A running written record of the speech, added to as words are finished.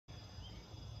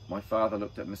My father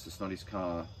looked at Mr Snoddy's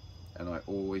car, and I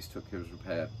always took his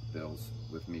repair bills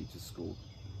with me to school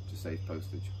to save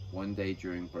postage. One day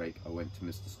during break, I went to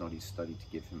Mr Snoddy's study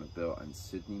to give him a bill, and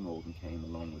Sydney Morgan came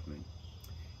along with me.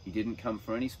 He didn't come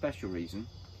for any special reason.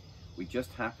 We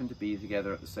just happened to be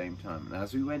together at the same time, and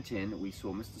as we went in, we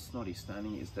saw Mr Snoddy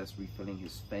standing at his desk refilling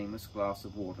his famous glass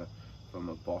of water from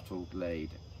a bottle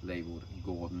labelled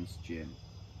Gordon's Gin.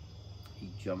 He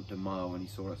jumped a mile when he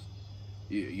saw us.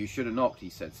 You should have knocked, he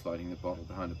said, sliding the bottle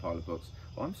behind a pile of books.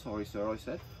 Oh, I'm sorry, sir, I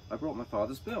said. I brought my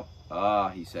father's bill. Ah,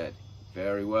 he said.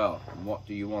 Very well. And what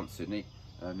do you want, Sydney?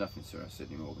 Nothing, sir,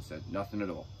 Sydney Morgan said. Nothing at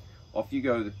all. Off you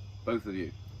go, both of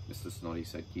you, Mr Snoddy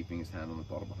said, keeping his hand on the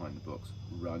bottle behind the books.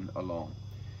 Run along.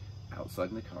 Outside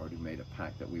in the corridor, we made a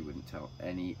pact that we wouldn't tell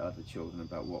any other children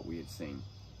about what we had seen.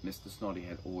 Mr Snoddy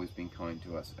had always been kind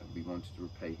to us, and we wanted to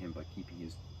repay him by keeping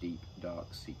his deep,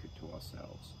 dark secret to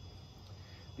ourselves.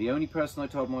 The only person I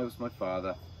told was my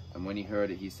father, and when he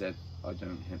heard it, he said, I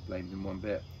don't blame him one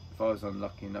bit. If I was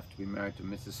unlucky enough to be married to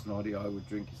Mrs Snoddy, I would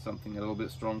drink something a little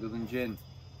bit stronger than gin.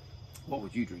 What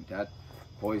would you drink, Dad?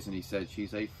 Poison, he said.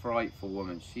 She's a frightful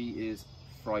woman. She is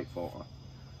frightful.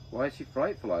 Why is she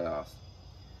frightful, I asked.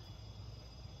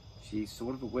 She's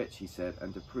sort of a witch, he said,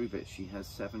 and to prove it, she has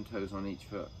 7 toes on each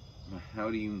foot. How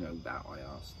do you know that, I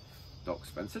asked. Doc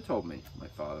Spencer told me, my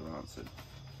father answered.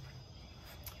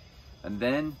 And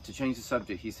then, to change the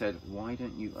subject, he said, why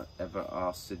don't you ever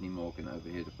ask Sydney Morgan over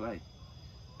here to play?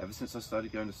 Ever since I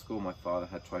started going to school, my father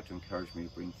had tried to encourage me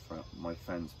to bring my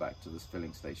friends back to this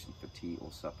filling station for tea or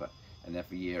supper, and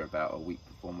every year, about a week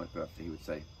before my birthday, he would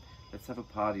say, let's have a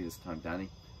party this time, Danny.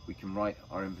 We can write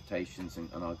our invitations and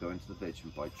I'll go into the village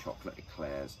and buy chocolate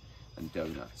eclairs and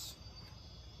donuts.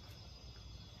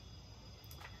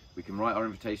 We can write our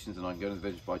invitations and I can go to the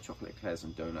village and buy chocolate eclairs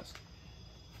and donuts.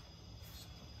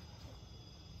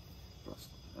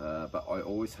 But I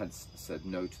always had said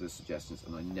no to the suggestions,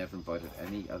 and I never invited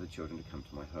any other children to come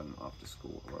to my home after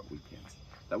school or at weekends.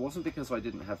 That wasn't because I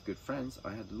didn't have good friends.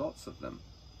 I had lots of them.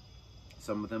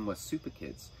 Some of them were super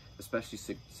kids, especially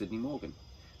Sydney Morgan.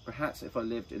 Perhaps if I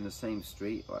lived in the same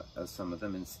street as some of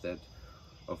them instead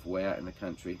of where in the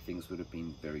country, things would have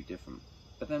been very different.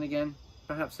 But then again,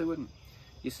 perhaps they wouldn't.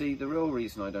 You see, the real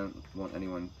reason I don't want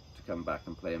anyone to come back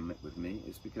and play with me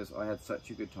is because I had such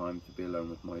a good time to be alone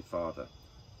with my father.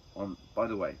 By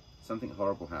the way, something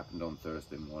horrible happened on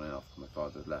Thursday morning after my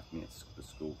father had left me at the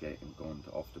school gate and gone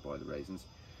off to buy the raisins.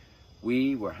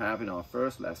 We were having our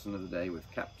first lesson of the day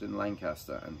with Captain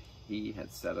Lancaster, and he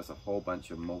had set us a whole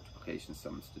bunch of multiplication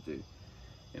sums to do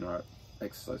in our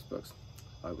exercise books.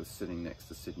 I was sitting next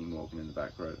to Sydney Morgan in the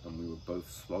back row, and we were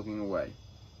both slogging away.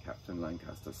 Captain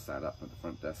Lancaster sat up at the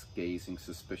front desk, gazing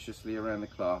suspiciously around the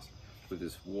class with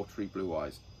his watery blue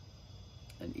eyes.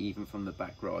 And even from the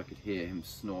back row I could hear him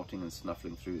snorting and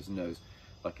snuffling through his nose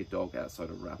like a dog outside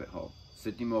a rabbit hole.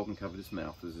 Sydney Morgan covered his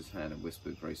mouth with his hand and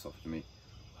whispered very softly to me,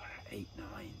 "What are 8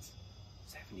 9s?"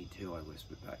 72, I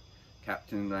whispered back.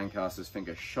 Captain Lancaster's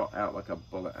finger shot out like a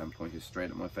bullet and pointed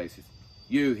straight at my face.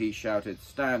 "You," he shouted,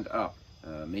 "stand up."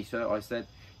 Me, sir?" I said.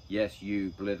 "Yes, you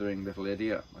blithering little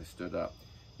idiot." I stood up.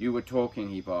 "You were talking,"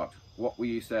 he barked. "What were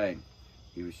you saying?"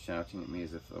 He was shouting at me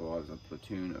as if though I was a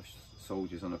platoon of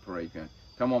soldiers on a parade ground.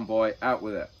 "Come on, boy, out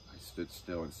with it." I stood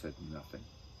still and said nothing.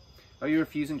 "Are you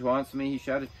refusing to answer me?" he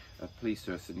shouted. "Please,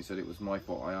 sir," Sydney said. "It was my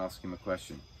fault. I asked him a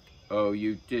question." "Oh,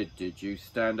 you did you?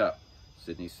 Stand up."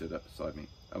 Sydney stood up beside me.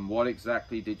 "And what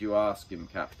exactly did you ask him?"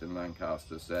 Captain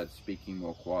Lancaster said, speaking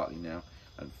more quietly now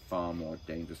and far more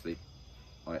dangerously.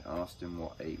 "I asked him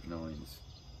what 8 9s.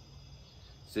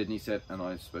 Sydney said, and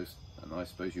I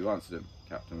suppose you answered him,"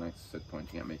 Captain Lancaster said,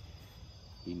 pointing at me.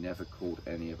 He never called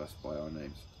any of us by our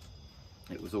names.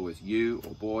 It was always you,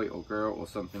 or boy, or girl, or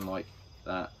something like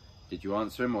that. "Did you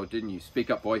answer him, or didn't you? Speak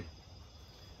up, boy."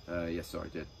 Yes, sir, I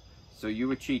did." "So you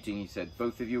were cheating," he said.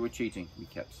 "Both of you were cheating." We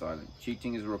kept silent.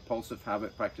 "Cheating is a repulsive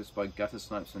habit practiced by gutter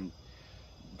snipes and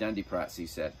dandyprats," he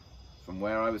said. From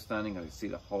where I was standing, I could see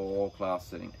the whole class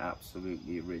sitting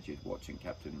absolutely rigid, watching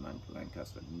Captain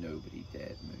Lancaster. Nobody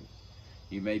dared move.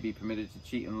 "You may be permitted to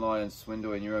cheat and lie and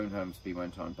swindle in your own homes," he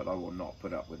went on, "but I will not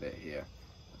put up with it here."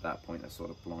 At that point, a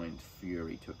sort of blind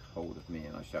fury took hold of me,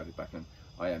 and I shouted back at him,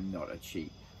 "I am not a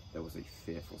cheat." There was a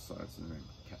fearful silence in the room.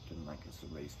 Captain Lancaster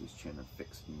raised his chin and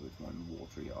fixed me with one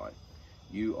watery eye.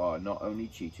 "You are not only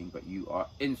cheating, but you are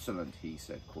insolent," he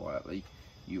said quietly.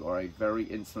 "You are a very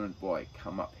insolent boy.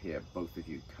 Come up here, both of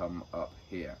you. Come up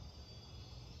here."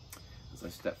 As I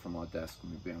stepped from our desk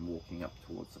and we began walking up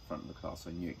towards the front of the class,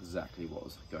 I knew exactly what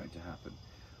was going to happen.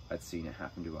 I'd seen it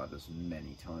happen to others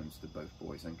many times, to both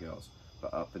boys and girls,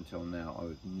 but up until now it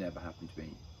would never happen to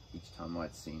me. Each time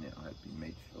I'd seen it, I had been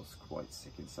made to feel quite quite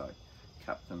sick inside.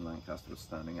 Captain Lancaster was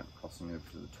standing up, crossing over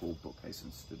to the tall bookcase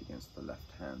and stood against the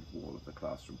left-hand wall of the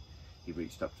classroom. He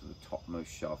reached up to the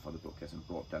topmost shelf of the bookcase and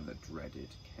brought down the dreaded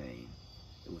cane.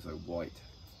 It was white.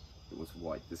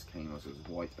 This cane was as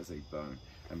white as a bone,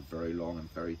 and very long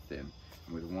and very thin,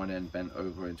 and with one end bent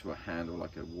over into a handle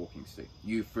like a walking stick.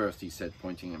 "You first," he said,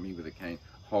 pointing at me with a cane.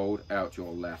 "Hold out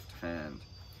your left hand."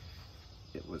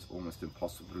 It was almost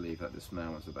impossible to believe that this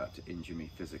man was about to injure me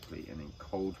physically, and in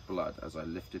cold blood, as I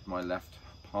lifted my left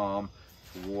palm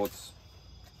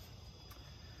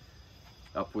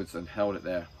upwards and held it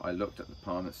there, I looked at the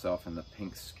palm itself and the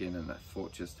pink skin and the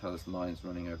fortress teller's lines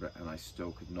running over it, and I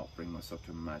still could not bring myself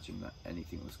to imagine that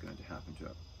anything was going to happen to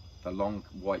it. The long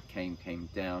white cane came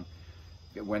down.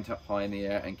 It went up high in the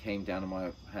air and came down on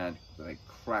my hand with a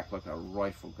crack like a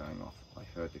rifle going off. I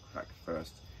heard the crack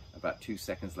first. About 2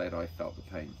 seconds later, I felt the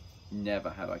pain. Never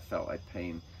had I felt a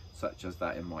pain such as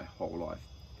that in my whole life.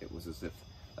 It was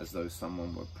as though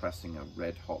someone were pressing a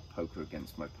red-hot poker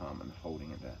against my palm and holding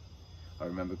it there. I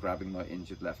remember grabbing my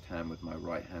injured left hand with my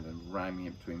right hand and ramming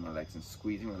it between my legs and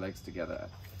squeezing my legs together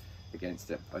against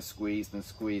it. I squeezed and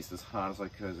squeezed as hard as I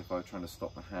could, as if I were trying to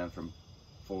stop the hand from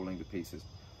falling to pieces.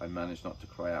 I managed not to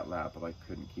cry out loud, but I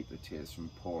couldn't keep the tears from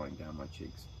pouring down my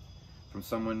cheeks. From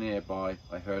somewhere nearby,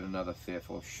 I heard another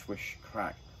fearful swish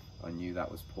crack. I knew that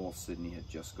was poor Sydney had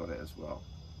just got it as well.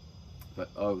 But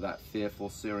oh, that fearful,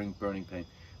 searing, burning pain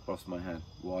crossed my hand.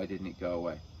 Why didn't it go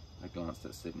away? I glanced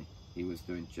at Sydney. He was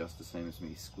doing just the same as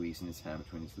me, squeezing his hand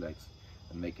between his legs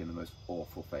and making the most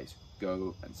awful face.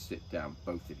 "Go and sit down,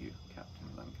 both of you,"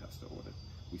 Captain Lancaster ordered.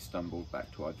 We stumbled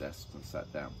back to our desks and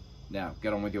sat down. "Now,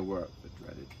 get on with your work," the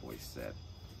dreaded voice said.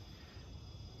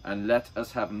 "And let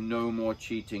us have no more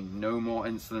cheating, no more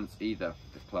insolence either."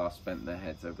 The class bent their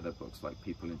heads over their books like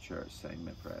people in church saying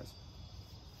their prayers.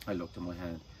 I looked at my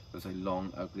hand. There was a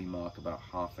long, ugly mark about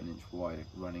half an inch wide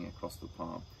running across the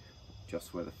palm,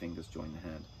 just where the fingers joined the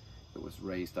hand. It was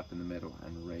raised up in the middle,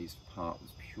 and the raised part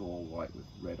was pure white with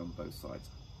red on both sides.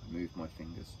 I moved my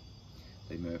fingers.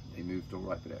 They moved all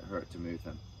right, but it hurt to move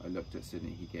them. I looked at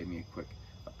Sydney. He gave me a quick,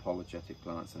 apologetic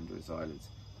glance under his eyelids,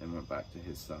 then went back to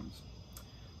his thumbs.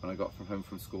 When I got home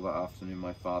from school that afternoon,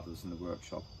 my father was in the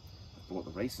workshop. "I bought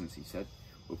the raisins," he said.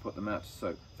 "We'll put them out to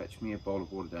soak. Fetch me a bowl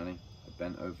of water, Danny." I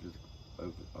went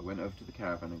over to the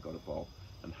caravan and got a bowl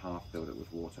and half filled it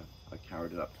with water. I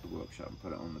carried it up to the workshop and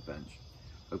put it on the bench.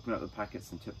 "Open up the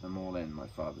packets and tip them all in," my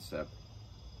father said.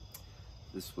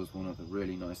 This was one of the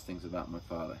really nice things about my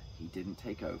father. He didn't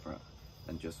take over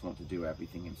and just want to do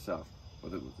everything himself.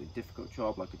 Whether it was a difficult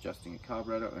job like adjusting a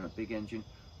carburetor in a big engine,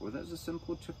 or whether it was a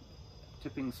simple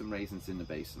tipping some raisins in the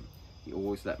basin, he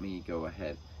always let me go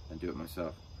ahead and do it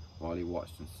myself, while he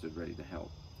watched and stood ready to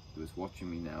help. He was watching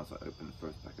me now as I opened the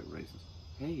first packet of raisins.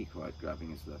 "Hey," he cried,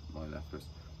 grabbing my left wrist.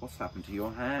 "What's happened to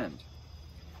your hand?"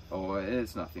 "Oh,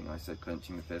 it's nothing," I said,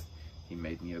 clenching the fist. He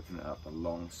made me open it up. A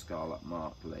long scarlet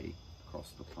mark lay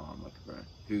across the palm like a burn.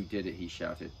 "Who did it?" he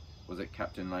shouted. "Was it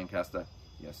Captain Lancaster?"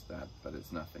 "Yes, Dad, but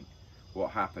it's nothing."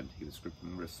 "What happened?" He was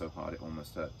gripping my wrist so hard it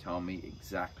almost hurt. "Tell me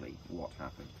exactly what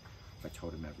happened." I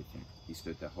told him everything. He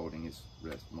stood there holding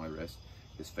my wrist,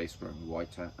 his face growing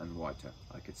whiter and whiter.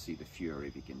 I could see the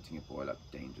fury beginning to boil up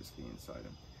dangerously inside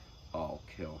him. "I'll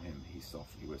kill him," he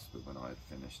softly whispered when I had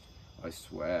finished. "I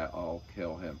swear I'll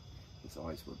kill him." His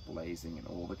eyes were blazing and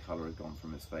all the colour had gone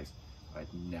from his face. I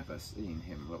had never seen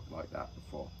him look like that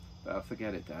before. "But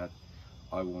forget it, Dad."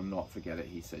 "I will not forget it,"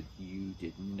 he said. "You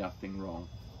did nothing wrong,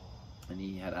 and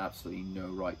he had absolutely no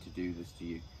right to do this to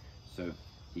you. So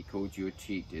he called you a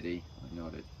cheat, did he?" I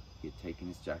nodded. He had taken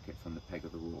his jacket from the peg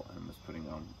of the wall and was putting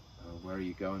on. "Where are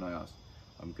you going?" I asked.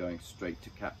 "I'm going straight to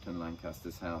Captain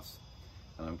Lancaster's house,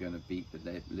 and I'm going to beat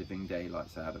the living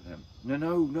daylights out of him." "No,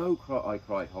 no, no," I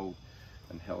cried,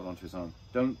 and held onto his arm.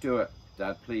 "Don't do it,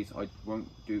 Dad, please. It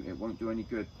won't do any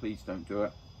good. Please don't do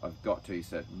it." "I've got to," he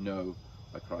said. "No,"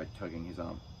 I cried, tugging his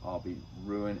arm. "I'll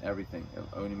ruin everything.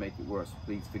 It'll only make it worse.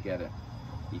 Please forget it."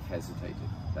 He hesitated.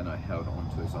 Then I held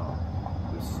onto his arm.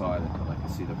 He was silent, and I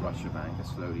could see the rush of anger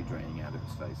slowly draining out of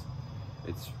his face.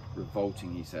 "It's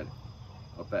revolting," he said.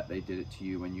 "I'll bet they did it to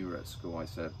you when you were at school," I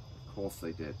said. "Of course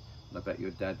they did. And I bet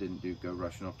your dad didn't go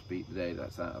rushing off to beat the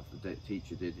daylights out of the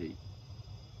teacher, did he?"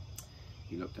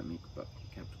 He looked at me, but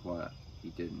he kept quiet.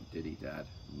 "He didn't, did he, Dad?"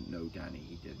 "No, Danny,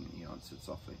 he didn't," he answered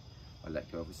softly. I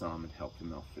let go of his arm and helped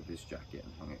him off with his jacket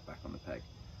and hung it back on the peg.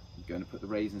 "I'm going to put the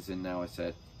raisins in now," I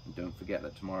said. "And don't forget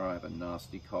that tomorrow I have a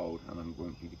nasty cold and I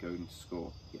won't be going to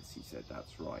school." "Yes," he said,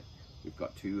 "that's right. We've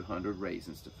got 200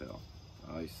 raisins to fill."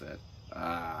 I said.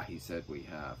 "Ah," he said, "we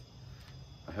have."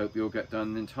 "I hope you'll get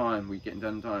done in time." "We're getting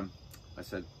done in time." I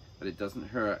said. "But it doesn't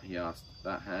hurt?" he asked.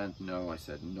 That hand? No, I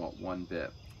said, not one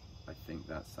bit. I think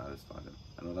that satisfied him.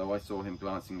 And although I saw him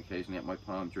glancing occasionally at my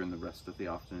palm during the rest of the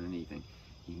afternoon and evening,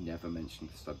 he never mentioned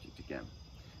the subject again.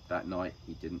 That night,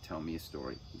 he didn't tell me a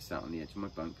story. He sat on the edge of my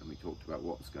bunk and we talked about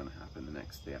what was going to happen the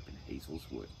next day up in Hazel's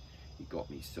Wood. He got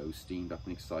me so steamed up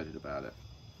and excited about it,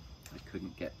 I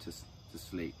couldn't get to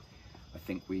sleep. I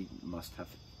think we must have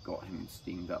got him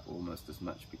steamed up almost as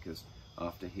much, because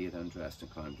after he had undressed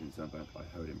and climbed into his own bunk, I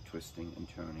heard him twisting and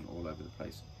turning all over the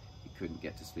place. He couldn't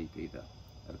get to sleep either.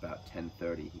 At about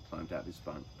 10:30, he climbed out of his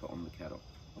bunk, put on the kettle.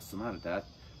 What's the matter, Dad?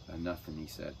 Nothing, he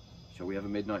said. Shall we have a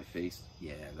midnight feast?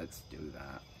 Yeah, let's do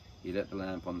that. He lit the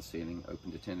lamp on the ceiling,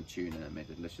 opened a tin of tuna and made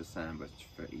a delicious sandwich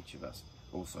for each of us.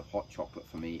 Also hot chocolate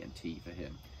for me and tea for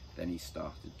him. Then he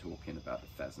started talking about the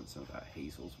pheasants and about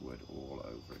Hazel's Wood all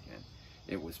over again.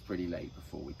 It was pretty late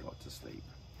before we got to sleep.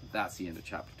 That's the end of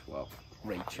chapter 12.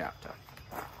 Great chapter.